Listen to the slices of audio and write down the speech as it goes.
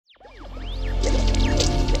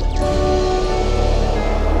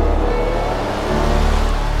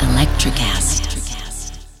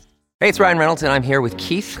Hey, it's Ryan Reynolds, and I'm here with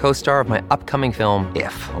Keith, co-star of my upcoming film,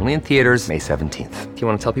 If, only in theaters May 17th. Do you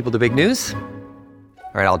want to tell people the big news?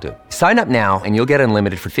 All right, I'll do it. Sign up now and you'll get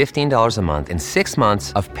unlimited for $15 a month and 6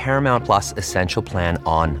 months of Paramount Plus Essential Plan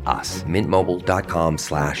on us.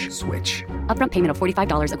 MintMobile.com/switch. Upfront payment of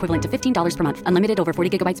 $45 equivalent to $15 per month. Unlimited over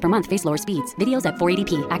 40 gigabytes per month. Face lower speeds. Videos at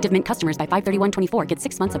 480p. Active Mint customers by 531.24 get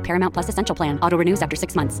 6 months of Paramount Plus Essential Plan. Auto renews after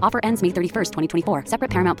 6 months. Offer ends May 31st, 2024.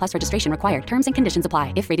 Separate Paramount Plus registration required. Terms and conditions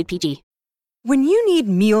apply if rated PG. When you need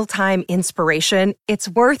mealtime inspiration, it's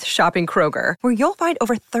worth shopping Kroger, where you'll find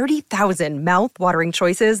over 30,000 mouth-watering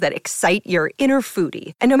choices that excite your inner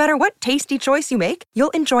foodie. And no matter what tasty choice you make,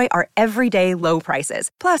 you'll enjoy our everyday low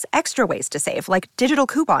prices, plus extra ways to save, like digital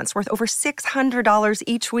coupons worth over $600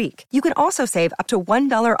 each week. You can also save up to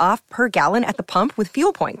 $1 off per gallon at the pump with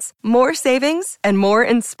fuel points. More savings and more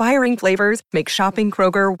inspiring flavors make shopping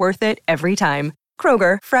Kroger worth it every time.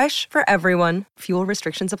 Kroger, fresh for everyone. Fuel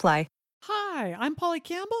restrictions apply. Hi, I'm Polly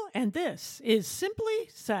Campbell, and this is Simply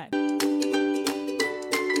Said. Hello.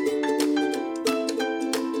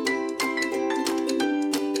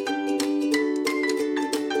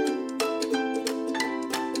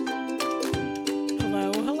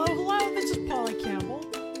 This is Polly Campbell,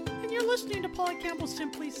 and you're listening to Polly Campbell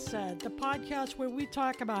Simply Said, the podcast where we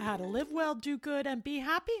talk about how to live well, do good, and be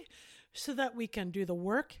happy so that we can do the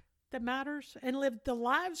work that matters and live the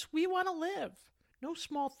lives we want to live. No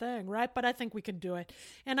small thing, right? But I think we can do it.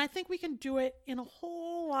 And I think we can do it in a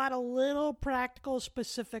whole lot of little practical,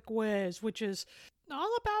 specific ways, which is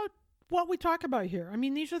all about what we talk about here. I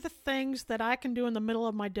mean, these are the things that I can do in the middle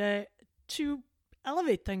of my day to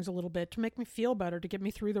elevate things a little bit, to make me feel better, to get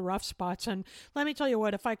me through the rough spots. And let me tell you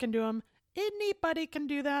what, if I can do them, anybody can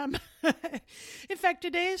do them. In fact,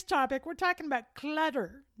 today's topic, we're talking about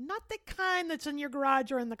clutter. Not the kind that's in your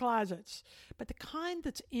garage or in the closets, but the kind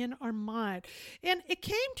that's in our mind. And it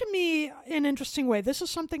came to me in an interesting way. This is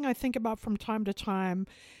something I think about from time to time.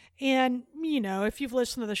 And, you know, if you've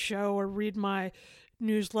listened to the show or read my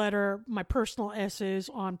newsletter, my personal essays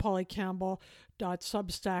on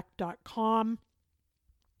pollycampbell.substack.com,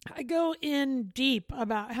 I go in deep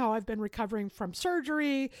about how I've been recovering from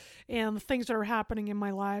surgery and the things that are happening in my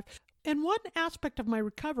life. And one aspect of my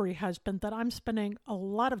recovery has been that I'm spending a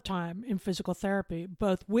lot of time in physical therapy,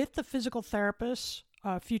 both with the physical therapist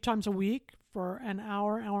a few times a week for an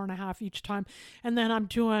hour and a half each time. And then I'm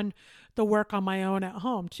doing the work on my own at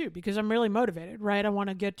home too, because I'm really motivated, right? I want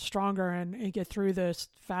to get stronger and get through this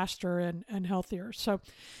faster and healthier. So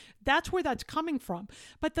that's where that's coming from.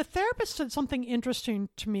 But the therapist said something interesting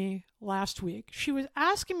to me last week. She was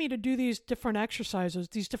asking me to do these different exercises,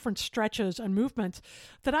 these different stretches and movements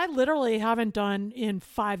that I literally haven't done in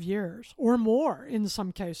 5 years or more in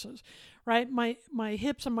some cases, right? My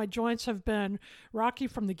hips and my joints have been rocky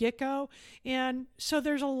from the get-go. And so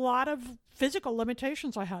there's a lot of physical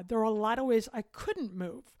limitations I had. There are a lot of ways I couldn't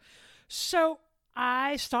move. So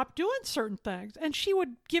I stopped doing certain things, and she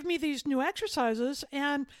would give me these new exercises,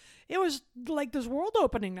 and it was like this world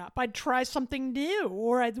opening up. I'd try something new,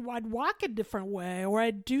 or I'd walk a different way, or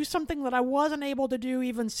I'd do something that I wasn't able to do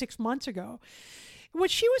even 6 months ago.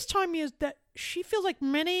 What she was telling me is that she feels like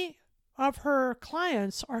many of her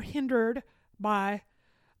clients are hindered by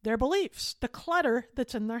their beliefs, the clutter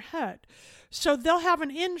that's in their head. So they'll have an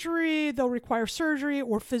injury, they'll require surgery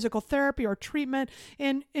or physical therapy or treatment,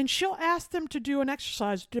 and she'll ask them to do an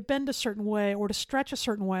exercise, to bend a certain way or to stretch a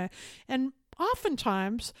certain way. And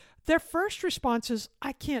oftentimes, their first response is,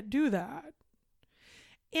 I can't do that.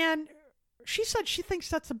 And she said she thinks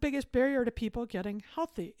that's the biggest barrier to people getting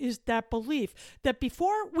healthy, is that belief that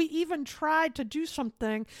before we even try to do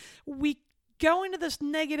something, we go into this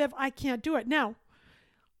negative, I can't do it. Now,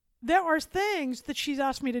 there are things that she's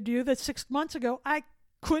asked me to do that 6 months ago I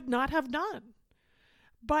could not have done.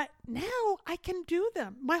 But now I can do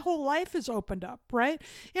them. My whole life is opened up, right?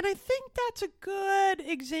 And I think that's a good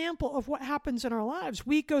example of what happens in our lives.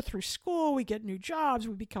 We go through school, we get new jobs,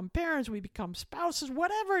 we become parents, we become spouses,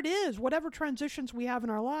 whatever it is, whatever transitions we have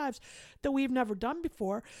in our lives that we've never done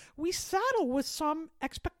before, we saddle with some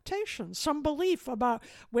expectations, some belief about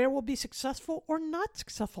where we'll be successful or not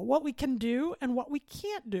successful, what we can do and what we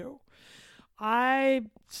can't do. I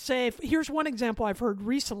say, here's one example I've heard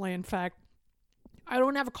recently, in fact. I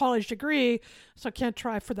don't have a college degree, so I can't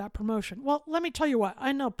try for that promotion. Well, let me tell you what.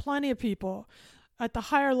 I know plenty of people at the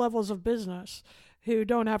higher levels of business who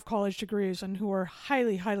don't have college degrees and who are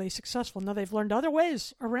highly, highly successful. Now, they've learned other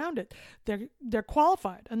ways around it. They're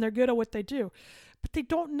qualified and they're good at what they do. But they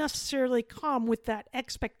don't necessarily come with that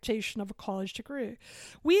expectation of a college degree.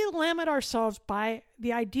 We limit ourselves by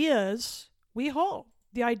the ideas we hold,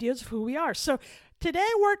 the ideas of who we are. So Today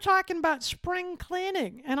we're talking about spring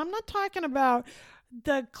cleaning, and I'm not talking about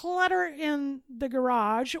the clutter in the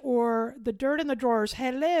garage or the dirt in the drawers.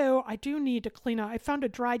 Hello, I do need to clean out. I found a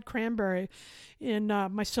dried cranberry in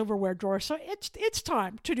my silverware drawer, so it's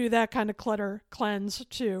time to do that kind of clutter cleanse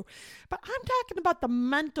too. But I'm talking about the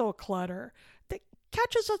mental clutter that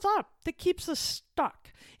catches us up, that keeps us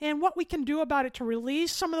stuck, and what we can do about it to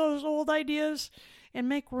release some of those old ideas and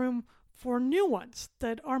make room for new ones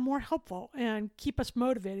that are more helpful and keep us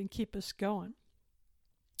motivated and keep us going.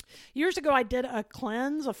 Years ago, I did a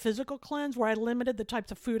cleanse, a physical cleanse, where I limited the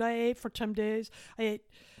types of food I ate for 10 days. I ate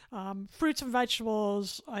fruits and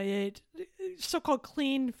vegetables. I ate so-called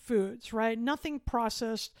clean foods, right? Nothing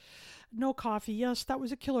processed, no coffee. Yes, that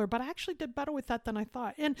was a killer, but I actually did better with that than I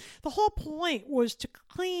thought. And the whole point was to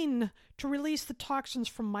clean, to release the toxins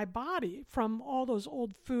from my body, from all those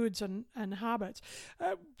old foods and habits.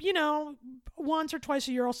 Once or twice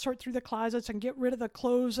a year, I'll sort through the closets and get rid of the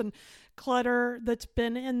clothes and clutter that's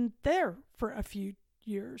been in there for a few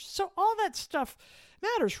years. So all that stuff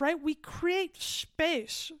matters, right? We create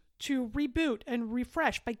space to reboot and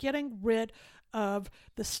refresh by getting rid of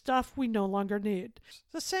the stuff we no longer need. It's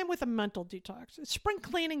the same with a mental detox. It's spring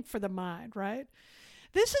cleaning for the mind, right?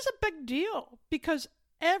 This is a big deal because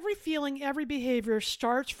every feeling, every behavior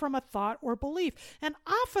starts from a thought or belief. And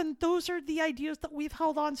often those are the ideas that we've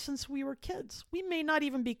held on since we were kids. We may not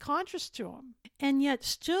even be conscious to them. And yet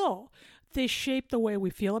still, they shape the way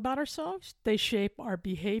we feel about ourselves. They shape our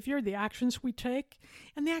behavior, the actions we take,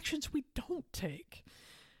 and the actions we don't take.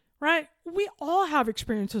 Right? We all have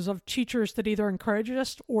experiences of teachers that either encouraged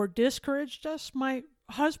us or discouraged us. My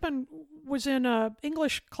husband was in an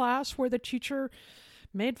English class where the teacher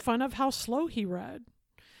made fun of how slow he read.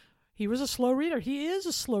 He was a slow reader. He is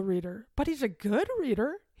a slow reader, but he's a good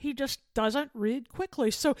reader. He just doesn't read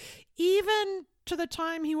quickly. So even to the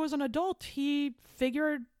time he was an adult, he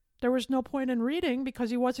figured there was no point in reading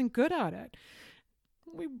because he wasn't good at it.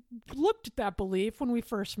 We looked at that belief when we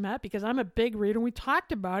first met because I'm a big reader. We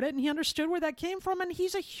talked about it and he understood where that came from, and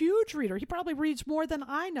he's a huge reader. He probably reads more than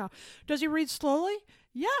I know. Does he read slowly?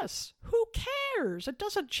 Yes. Who cares? It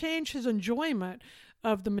doesn't change his enjoyment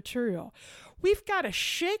of the material. We've got to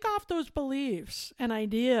shake off those beliefs and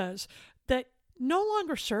ideas that no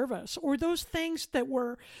longer serve us, or those things that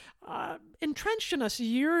were entrenched in us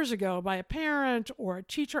years ago by a parent or a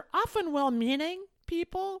teacher, often well-meaning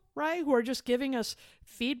people, right, who are just giving us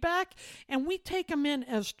feedback, and we take them in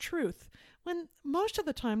as truth when most of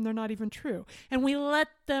the time they're not even true. And we let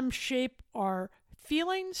them shape our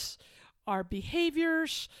feelings, our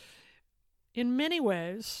behaviors, in many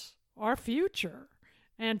ways, our future,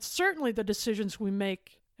 and certainly the decisions we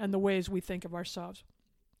make and the ways we think of ourselves.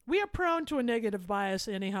 We are prone to a negative bias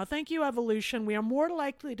anyhow. Thank you, evolution. We are more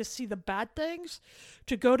likely to see the bad things,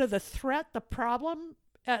 to go to the threat, the problem,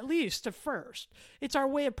 at least at first. It's our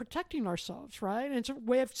way of protecting ourselves, right? And it's a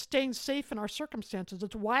way of staying safe in our circumstances.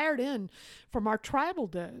 It's wired in from our tribal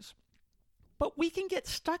days. But we can get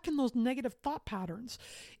stuck in those negative thought patterns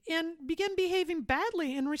and begin behaving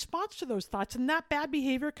badly in response to those thoughts. And that bad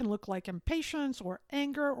behavior can look like impatience or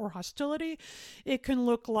anger or hostility. It can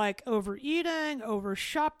look like overeating, over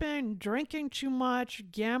shopping, drinking too much,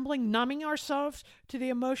 gambling, numbing ourselves to the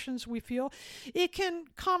emotions we feel. It can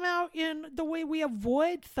come out in the way we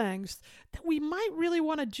avoid things that we might really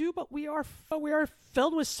want to do, but we are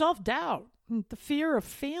filled with self-doubt, the fear of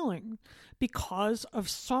failing, because of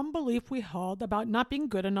some belief we held about not being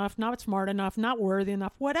good enough, not smart enough, not worthy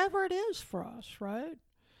enough, whatever it is for us, right?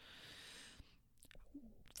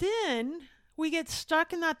 Then we get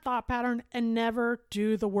stuck in that thought pattern and never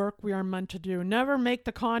do the work we are meant to do, never make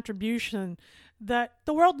the contribution that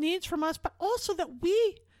the world needs from us, but also that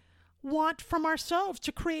we want from ourselves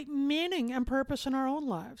to create meaning and purpose in our own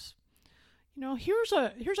lives. You know, here's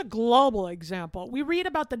a global example. We read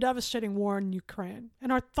about the devastating war in Ukraine,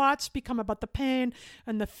 and our thoughts become about the pain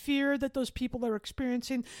and the fear that those people are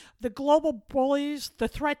experiencing, the global bullies, the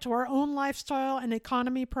threat to our own lifestyle and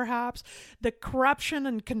economy perhaps, the corruption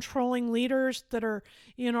and controlling leaders that are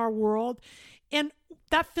in our world. And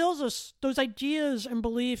that fills us, those ideas and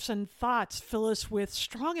beliefs and thoughts fill us with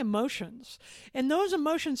strong emotions. And those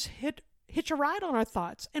emotions hitch a ride on our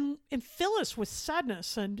thoughts and fill us with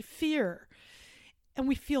sadness and fear. And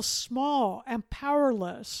we feel small and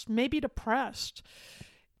powerless, maybe depressed.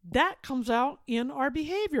 That comes out in our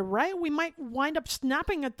behavior, right? We might wind up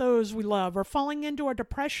snapping at those we love, or falling into a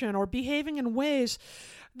depression, or behaving in ways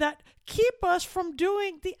that keep us from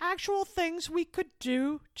doing the actual things we could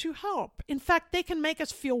do to help. In fact, they can make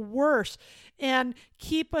us feel worse and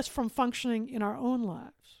keep us from functioning in our own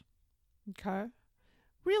lives. Okay?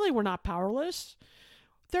 Really, we're not powerless.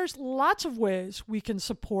 there's lots of ways we can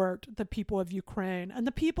support the people of Ukraine and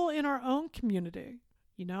the people in our own community,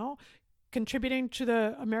 contributing to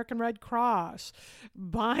the American Red Cross,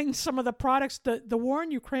 buying some of the products. The war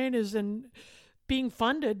in Ukraine is being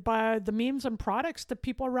funded by the memes and products that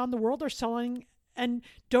people around the world are selling and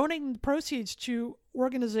donating the proceeds to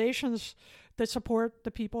organizations that support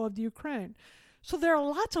the people of the Ukraine. So there are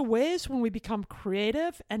lots of ways when we become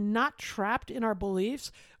creative and not trapped in our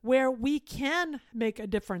beliefs where we can make a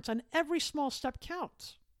difference, and every small step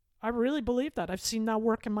counts. I really believe that. I've seen that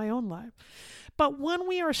work in my own life. But when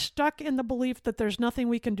we are stuck in the belief that there's nothing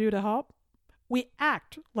we can do to help, we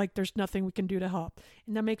act like there's nothing we can do to help.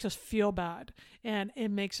 And that makes us feel bad. And it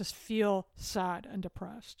makes us feel sad and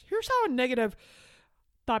depressed. Here's how a negative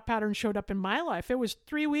thought pattern showed up in my life. It was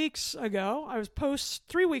 3 weeks ago. I was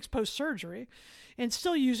 3 weeks post-surgery and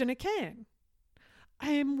still using a cane.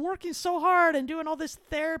 I am working so hard and doing all this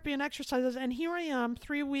therapy and exercises, and here I am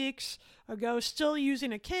 3 weeks ago still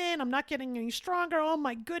using a cane. I'm not getting any stronger. Oh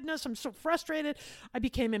my goodness, I'm so frustrated. I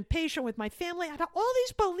became impatient with my family. I had all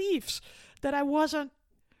these beliefs that I wasn't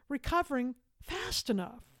recovering fast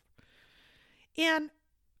enough. And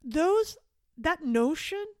that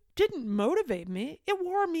notion didn't motivate me. It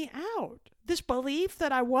wore me out. This belief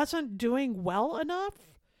that I wasn't doing well enough,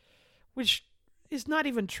 which is not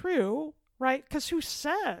even true, right? Because who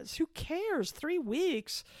cares? 3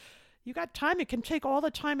 weeks. You got time. It can take all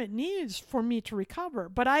the time it needs for me to recover.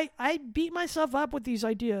 But I beat myself up with these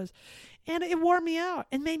ideas, and it wore me out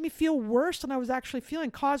and made me feel worse than I was actually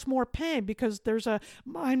feeling, caused more pain because there's a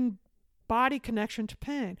mind-body connection to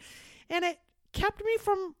pain. And it kept me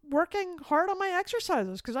from working hard on my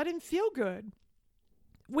exercises because I didn't feel good,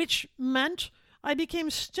 which meant I became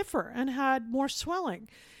stiffer and had more swelling,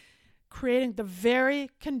 creating the very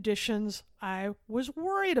conditions I was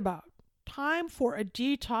worried about. Time for a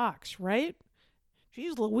detox, right?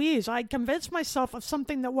 Geez Louise, I convinced myself of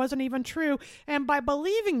something that wasn't even true, and by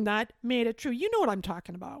believing that, made it true. You know what I'm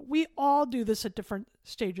talking about. We all do this at different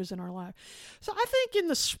stages in our life. So I think in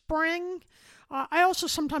the spring, I also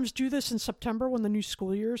sometimes do this in September when the new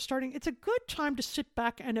school year is starting. It's a good time to sit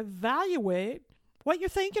back and evaluate what you're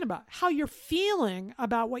thinking about, how you're feeling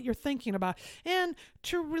about what you're thinking about, and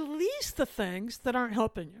to release the things that aren't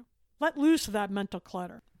helping you. Let loose of that mental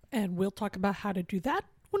clutter. And we'll talk about how to do that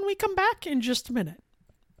when we come back in just a minute.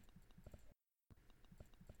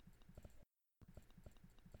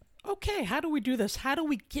 Okay, how do we do this? How do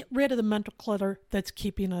we get rid of the mental clutter that's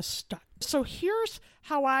keeping us stuck? So here's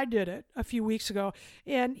how I did it a few weeks ago,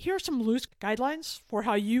 and here's some loose guidelines for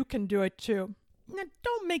how you can do it too. Now,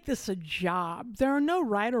 don't make this a job. There are no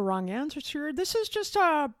right or wrong answers here. This is just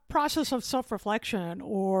a process of self-reflection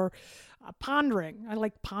or pondering. I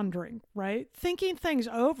like pondering, right? Thinking things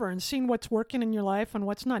over and seeing what's working in your life and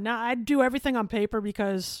what's not. Now, I do everything on paper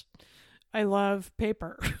because I love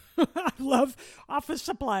paper. I love office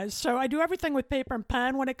supplies. So I do everything with paper and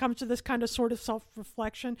pen when it comes to this kind of sort of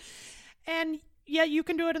self-reflection. And yeah, you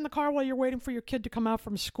can do it in the car while you're waiting for your kid to come out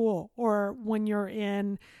from school, or when you're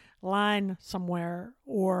in line somewhere,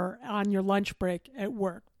 or on your lunch break at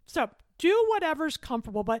work. So do whatever's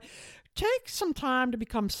comfortable, but take some time to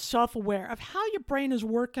become self-aware of how your brain is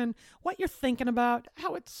working, what you're thinking about,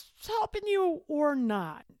 how it's helping you or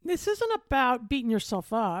not. This isn't about beating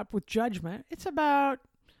yourself up with judgment. It's about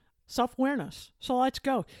self-awareness. So let's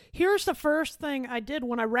go. Here's the first thing I did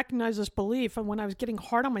when I recognized this belief and when I was getting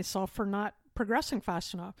hard on myself for not progressing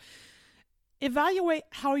fast enough. Evaluate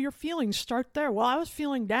how you're feeling. Start there. Well, I was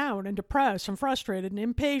feeling down and depressed and frustrated and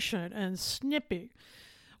impatient and snippy.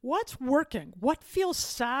 What's working? What feels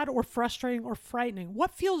sad or frustrating or frightening?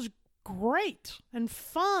 What feels great and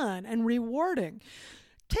fun and rewarding?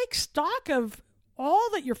 Take stock of all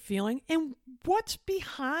that you're feeling and what's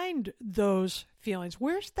behind those feelings.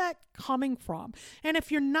 Where's that coming from? And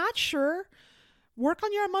if you're not sure, work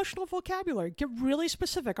on your emotional vocabulary. Get really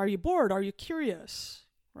specific. Are you bored? Are you curious?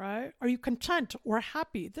 Right? Are you content or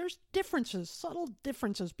happy? There's differences, subtle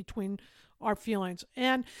differences between our feelings.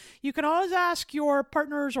 And you can always ask your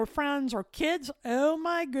partners or friends or kids. Oh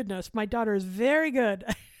my goodness, my daughter is very good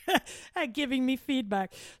at giving me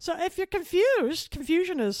feedback. So if you're confused,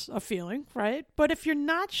 confusion is a feeling, right? But if you're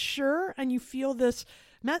not sure and you feel this,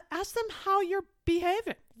 ask them how you're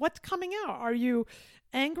behaving. What's coming out? Are you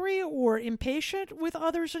angry or impatient with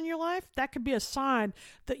others in your life? That could be a sign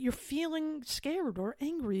that you're feeling scared or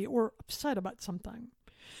angry or upset about something.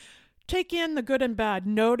 Take in the good and bad,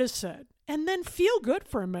 notice it, and then feel good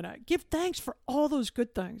for a minute. Give thanks for all those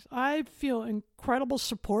good things. I feel incredible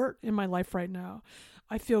support in my life right now.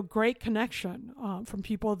 I feel great connection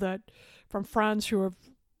from friends who have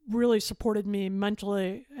really supported me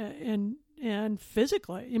mentally and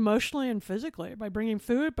physically, emotionally and physically, by bringing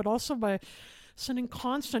food, but also by sending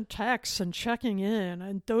constant texts and checking in,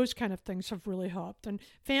 and those kind of things have really helped. And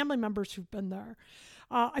family members who've been there.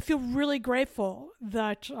 I feel really grateful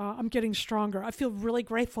that I'm getting stronger. I feel really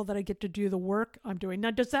grateful that I get to do the work I'm doing.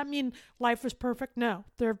 Now, does that mean life is perfect? No.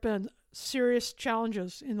 There have been serious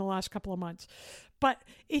challenges in the last couple of months. But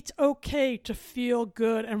it's okay to feel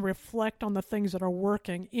good and reflect on the things that are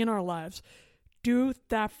working in our lives. Do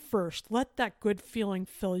that first. Let that good feeling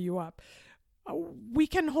fill you up. We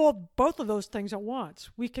can hold both of those things at once.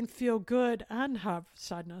 We can feel good and have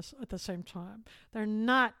sadness at the same time. They're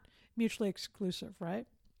not mutually exclusive, right?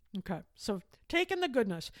 Okay, so take in the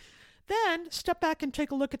goodness. Then step back and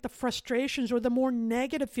take a look at the frustrations or the more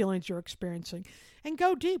negative feelings you're experiencing and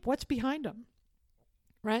go deep. What's behind them?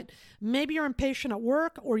 Right? Maybe you're impatient at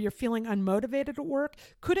work or you're feeling unmotivated at work.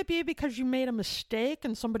 Could it be because you made a mistake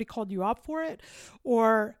and somebody called you out for it?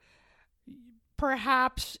 Or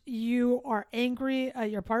perhaps you are angry at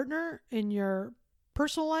your partner in your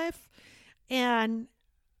personal life and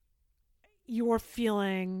you're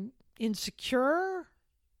feeling insecure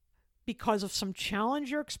because of some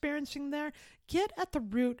challenge you're experiencing there. Get at the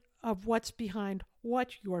root of what's behind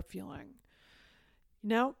what you're feeling.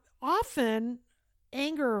 Often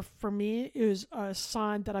anger for me is a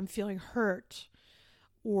sign that I'm feeling hurt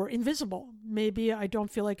or invisible. Maybe I don't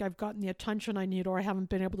feel like I've gotten the attention I need, or I haven't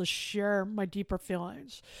been able to share my deeper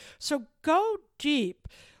feelings. So go deep.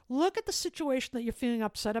 Look at the situation that you're feeling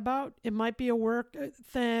upset about. It might be a work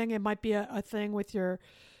thing. It might be a thing with your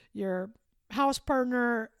house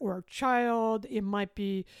partner or a child. It might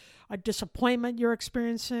be a disappointment you're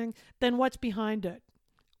experiencing. Then what's behind it?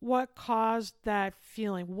 What caused that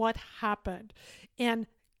feeling? What happened? And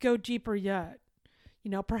go deeper yet.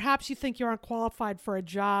 Perhaps you think you're unqualified for a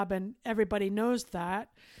job and everybody knows that,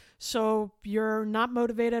 so you're not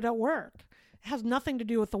motivated at work. It has nothing to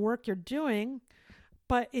do with the work you're doing,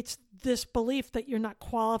 but it's this belief that you're not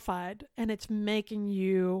qualified, and it's making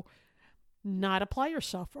you not apply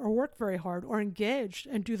yourself or work very hard or engage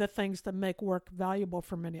and do the things that make work valuable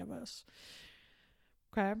for many of us.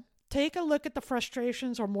 Okay? Take a look at the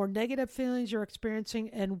frustrations or more negative feelings you're experiencing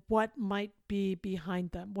and what might be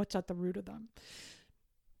behind them. What's at the root of them?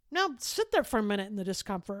 Now, sit there for a minute in the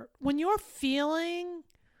discomfort. When you're feeling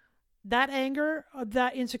that anger,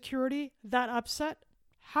 that insecurity, that upset,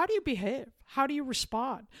 how do you behave? How do you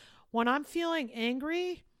respond? When I'm feeling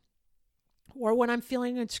angry, or when I'm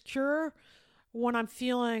feeling insecure, when I'm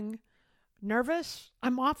feeling nervous,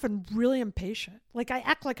 I'm often really impatient. Like I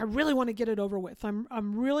act like I really want to get it over with. I'm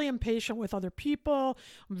really impatient with other people.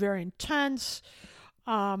 I'm very intense.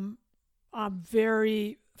 I'm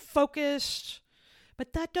very focused.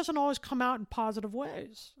 But that doesn't always come out in positive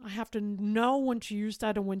ways. I have to know when to use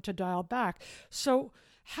that and when to dial back. So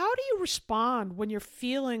how do you respond when you're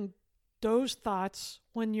feeling those thoughts,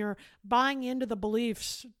 when you're buying into the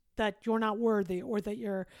beliefs that you're not worthy, or that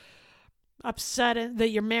you're upset that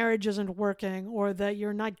your marriage isn't working, or that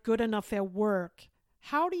you're not good enough at work?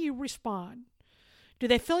 How do you respond? Do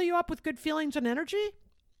they fill you up with good feelings and energy?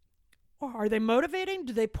 Or are they motivating?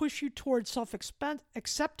 Do they push you towards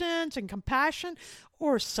self-acceptance and compassion,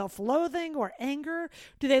 or self-loathing or anger?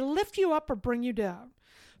 Do they lift you up or bring you down?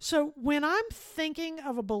 So when I'm thinking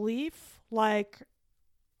of a belief like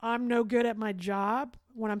I'm no good at my job,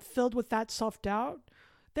 when I'm filled with that self-doubt,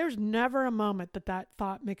 there's never a moment that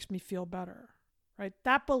thought makes me feel better, right?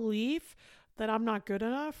 That belief that I'm not good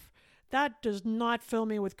enough, that does not fill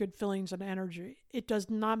me with good feelings and energy. It does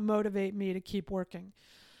not motivate me to keep working.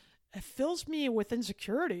 It fills me with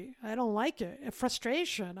insecurity. I don't like it.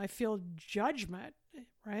 Frustration. I feel judgment,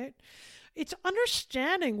 right? It's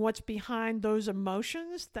understanding what's behind those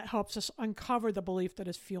emotions that helps us uncover the belief that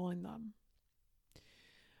is fueling them.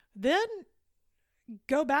 Then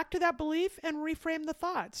go back to that belief and reframe the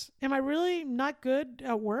thoughts. Am I really not good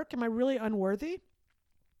at work? Am I really unworthy?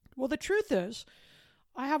 Well, the truth is,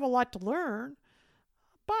 I have a lot to learn,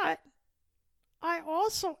 but I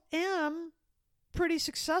also am pretty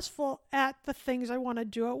successful at the things I want to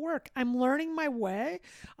do at work. I'm learning my way.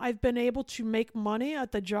 I've been able to make money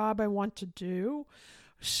at the job I want to do.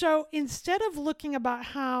 So instead of looking about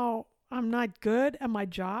how I'm not good at my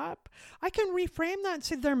job, I can reframe that and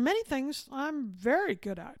say there are many things I'm very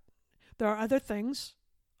good at. There are other things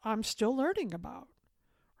I'm still learning about,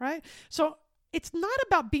 right? So it's not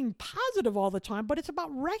about being positive all the time, but it's about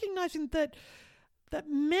recognizing that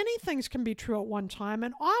many things can be true at one time.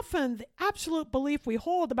 And often the absolute belief we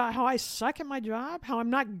hold about how I suck at my job, how I'm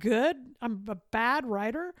not good, I'm a bad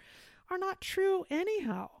writer, are not true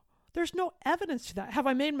anyhow. There's no evidence to that. Have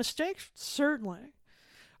I made mistakes? Certainly.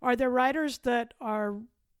 Are there writers that are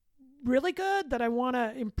really good that I want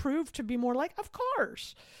to improve to be more like? Of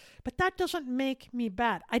course. But that doesn't make me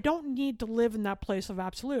bad. I don't need to live in that place of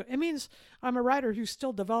absolute. It means I'm a writer who's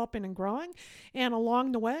still developing and growing. And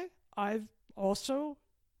along the way, I've also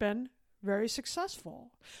been very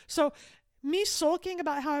successful. So me sulking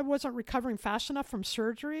about how I wasn't recovering fast enough from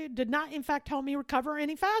surgery did not, in fact, help me recover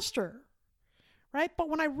any faster. Right? But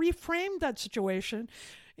when I reframed that situation,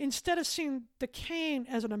 instead of seeing the cane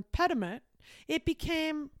as an impediment, it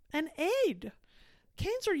became an aid.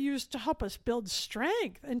 Canes are used to help us build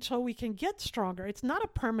strength until we can get stronger. It's not a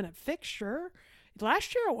permanent fixture.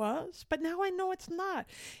 Last year it was, but now I know it's not.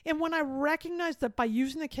 And when I recognized that by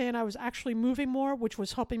using the cane, I was actually moving more, which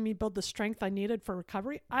was helping me build the strength I needed for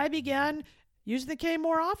recovery, I began using the cane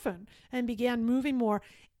more often and began moving more,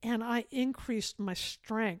 and I increased my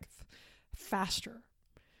strength faster.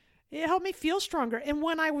 It helped me feel stronger. And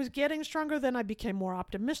when I was getting stronger, then I became more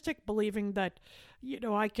optimistic, believing that,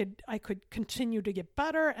 I could continue to get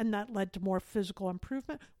better, and that led to more physical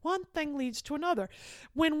improvement. One thing leads to another.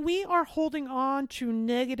 When we are holding on to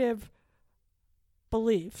negative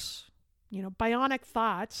beliefs, bionic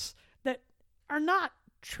thoughts that are not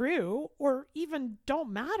true or even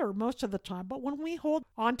don't matter most of the time, but when we hold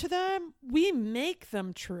on to them, we make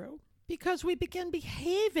them true because we begin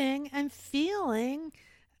behaving and feeling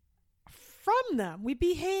from them. We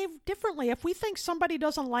behave differently. If we think somebody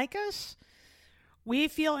doesn't like us, we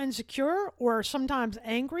feel insecure or sometimes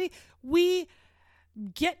angry. We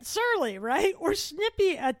get surly, right? Or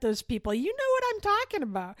snippy at those people. You know what I'm talking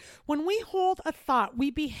about. When we hold a thought, we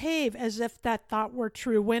behave as if that thought were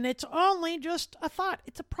true when it's only just a thought.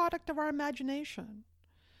 It's a product of our imagination.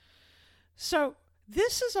 So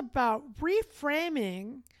this is about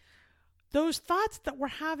reframing those thoughts that we're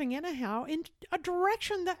having anyhow in a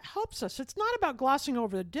direction that helps us. It's not about glossing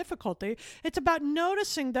over the difficulty. It's about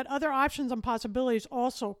noticing that other options and possibilities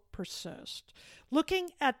also persist.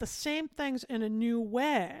 Looking at the same things in a new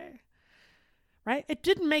way, right? It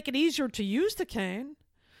didn't make it easier to use the cane.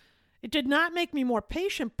 It did not make me more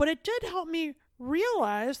patient, but it did help me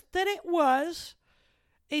realize that it was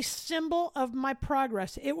a symbol of my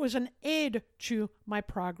progress. It was an aid to my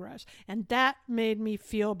progress. And that made me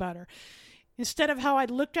feel better. Instead of how I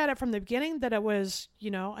looked at it from the beginning, that it was,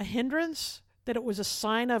 a hindrance, that it was a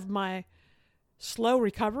sign of my slow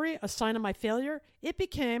recovery, a sign of my failure, it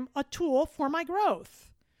became a tool for my growth.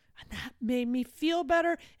 And that made me feel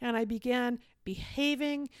better. And I began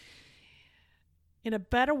behaving in a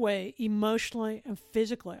better way emotionally and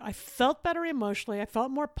physically. I felt better emotionally. I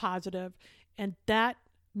felt more positive. And that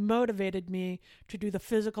motivated me to do the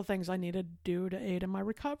physical things I needed to do to aid in my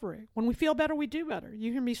recovery. When we feel better, we do better.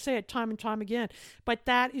 You hear me say it time and time again, but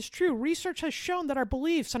that is true. Research has shown that our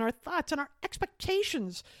beliefs and our thoughts and our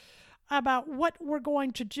expectations about what we're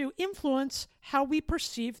going to do influence how we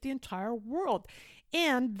perceive the entire world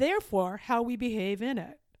and therefore how we behave in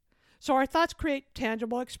it. So our thoughts create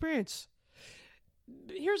tangible experience.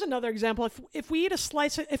 Here's another example. If we eat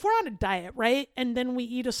if we're on a diet, right, and then we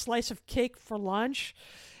eat a slice of cake for lunch,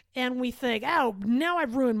 and we think, oh, now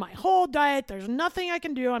I've ruined my whole diet. There's nothing I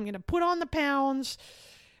can do. I'm going to put on the pounds.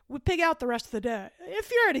 We pig out the rest of the day. If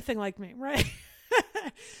you're anything like me, right?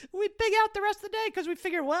 We pig out the rest of the day because we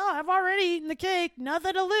figure, well, I've already eaten the cake,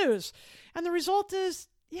 nothing to lose. And the result is,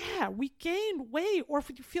 we gain weight, or if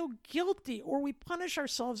we feel guilty, or we punish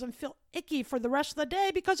ourselves and feel icky for the rest of the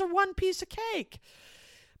day because of one piece of cake.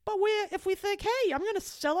 But if we think, hey, I'm going to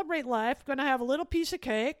celebrate life, I'm going to have a little piece of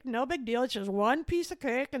cake, no big deal, it's just one piece of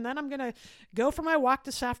cake, and then I'm going to go for my walk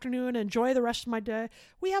this afternoon and enjoy the rest of my day,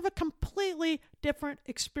 we have a completely different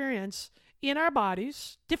experience in our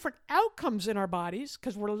bodies, different outcomes in our bodies,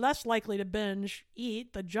 because we're less likely to binge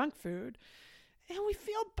eat the junk food, and we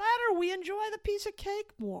feel better. We enjoy the piece of cake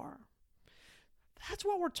more. That's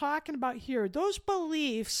what we're talking about here. Those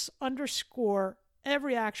beliefs underscore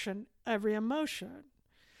every action, every emotion.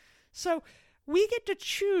 So we get to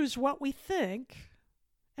choose what we think,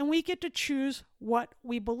 and we get to choose what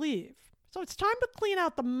we believe. So it's time to clean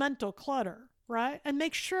out the mental clutter, right? And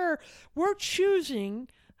make sure we're choosing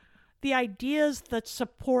the ideas that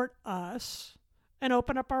support us and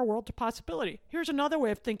open up our world to possibility. Here's another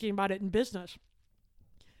way of thinking about it in business.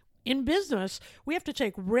 In business, we have to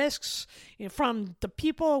take risks from the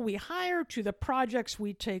people we hire to the projects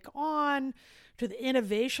we take on to the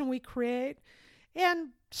innovation we create. And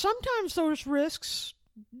sometimes those risks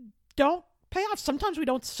don't pay off. Sometimes we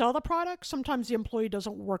don't sell the product. Sometimes the employee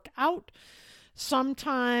doesn't work out.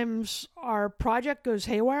 Sometimes our project goes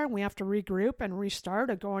haywire and we have to regroup and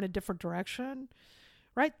restart or go in a different direction,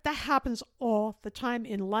 right? That happens all the time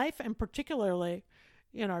in life and particularly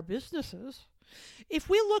in our businesses. If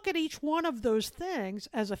we look at each one of those things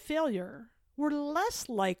as a failure, we're less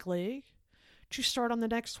likely to start on the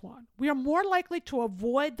next one. We are more likely to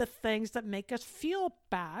avoid the things that make us feel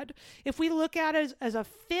bad. If we look at it as a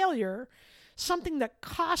failure, something that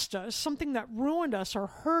cost us, something that ruined us or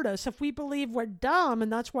hurt us, if we believe we're dumb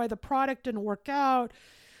and that's why the product didn't work out,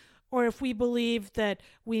 or if we believe that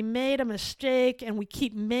we made a mistake and we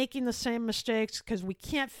keep making the same mistakes because we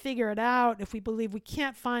can't figure it out, if we believe we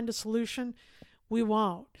can't find a solution, we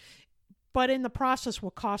won't. But in the process,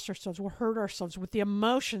 we'll cost ourselves, we'll hurt ourselves with the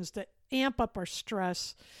emotions that amp up our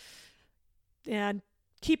stress and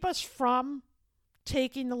keep us from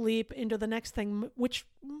taking the leap into the next thing, which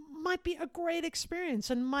might be a great experience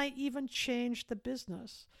and might even change the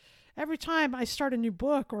business. Every time I start a new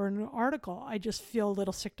book or an article, I just feel a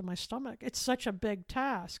little sick to my stomach. It's such a big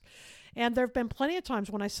task. And there have been plenty of times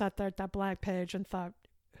when I sat there at that blank page and thought,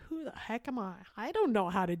 who the heck am I? I don't know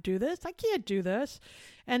how to do this. I can't do this.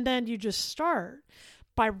 And then you just start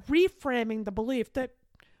by reframing the belief that,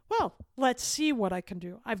 well, let's see what I can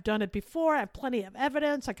do. I've done it before. I have plenty of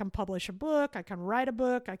evidence. I can publish a book. I can write a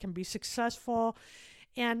book. I can be successful.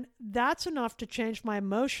 And that's enough to change my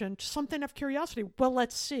emotion to something of curiosity. Well,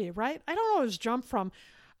 let's see, right? I don't always jump from,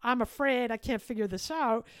 I'm afraid, I can't figure this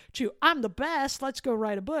out, to I'm the best, let's go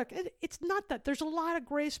write a book. It's not that. There's a lot of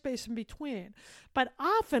gray space in between. But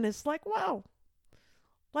often it's like, well,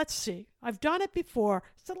 let's see. I've done it before,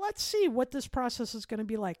 so let's see what this process is going to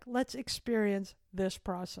be like. Let's experience this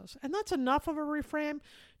process. And that's enough of a reframe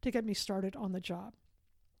to get me started on the job.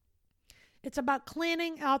 It's about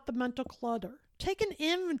cleaning out the mental clutter. Take an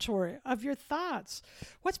inventory of your thoughts.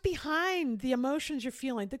 What's behind the emotions you're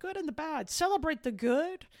feeling, the good and the bad? Celebrate the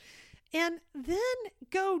good and then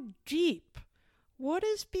go deep. What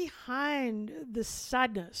is behind this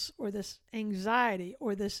sadness or this anxiety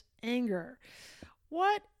or this anger?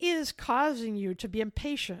 What is causing you to be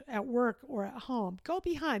impatient at work or at home? Go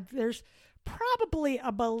behind. There's probably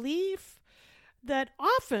a belief that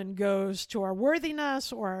often goes to our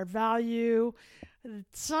worthiness or our value,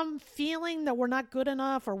 some feeling that we're not good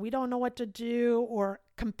enough or we don't know what to do, or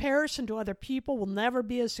comparison to other people will never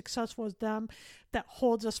be as successful as them, that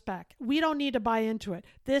holds us back. We don't need to buy into it.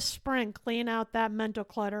 This spring, clean out that mental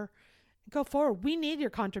clutter. Go forward. We need your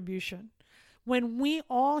contribution. When we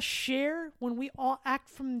all share, when we all act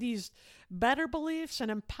from these better beliefs and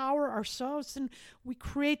empower ourselves, then we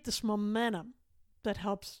create this momentum that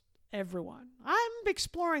helps everyone. I'm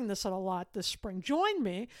exploring this a lot this spring. Join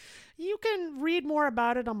me. You can read more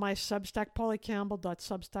about it on my Substack,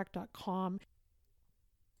 paulycampbell.substack.com.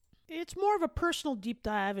 It's more of a personal deep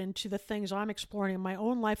dive into the things I'm exploring in my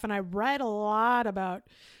own life, and I write a lot about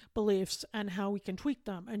beliefs and how we can tweak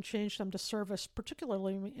them and change them to serve us,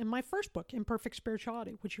 particularly in my first book, Imperfect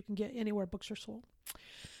Spirituality, which you can get anywhere books are sold.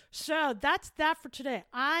 So that's that for today.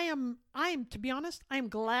 I am, to be honest, I'm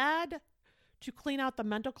glad to clean out the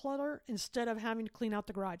mental clutter instead of having to clean out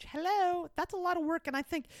the garage. Hello, that's a lot of work, and I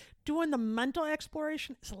think doing the mental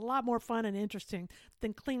exploration is a lot more fun and interesting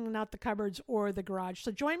than cleaning out the cupboards or the garage.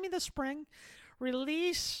 So join me this spring.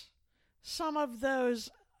 Release some of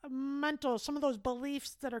those some of those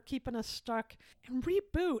beliefs that are keeping us stuck, and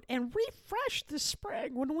reboot and refresh this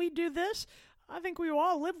spring. When we do this, I think we will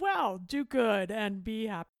all live well, do good, and be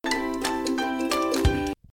happy.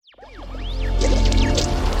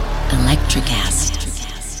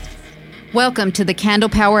 Electricast. Welcome to the Candle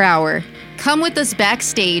Power Hour. Come with us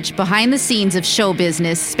backstage behind the scenes of show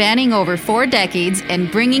business spanning over 4 decades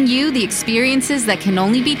and bringing you the experiences that can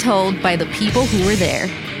only be told by the people who were there.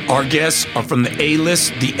 Our guests are from the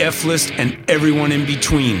A-list, the F-list, and everyone in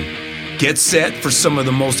between. Get set for some of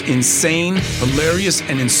the most insane, hilarious,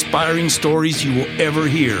 and inspiring stories you will ever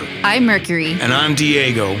hear. I'm Mercury. And I'm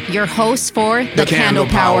Diego. Your hosts for the Candle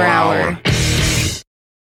Power Hour.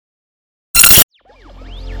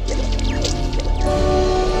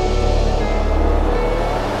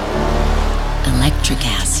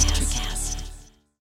 Electricast.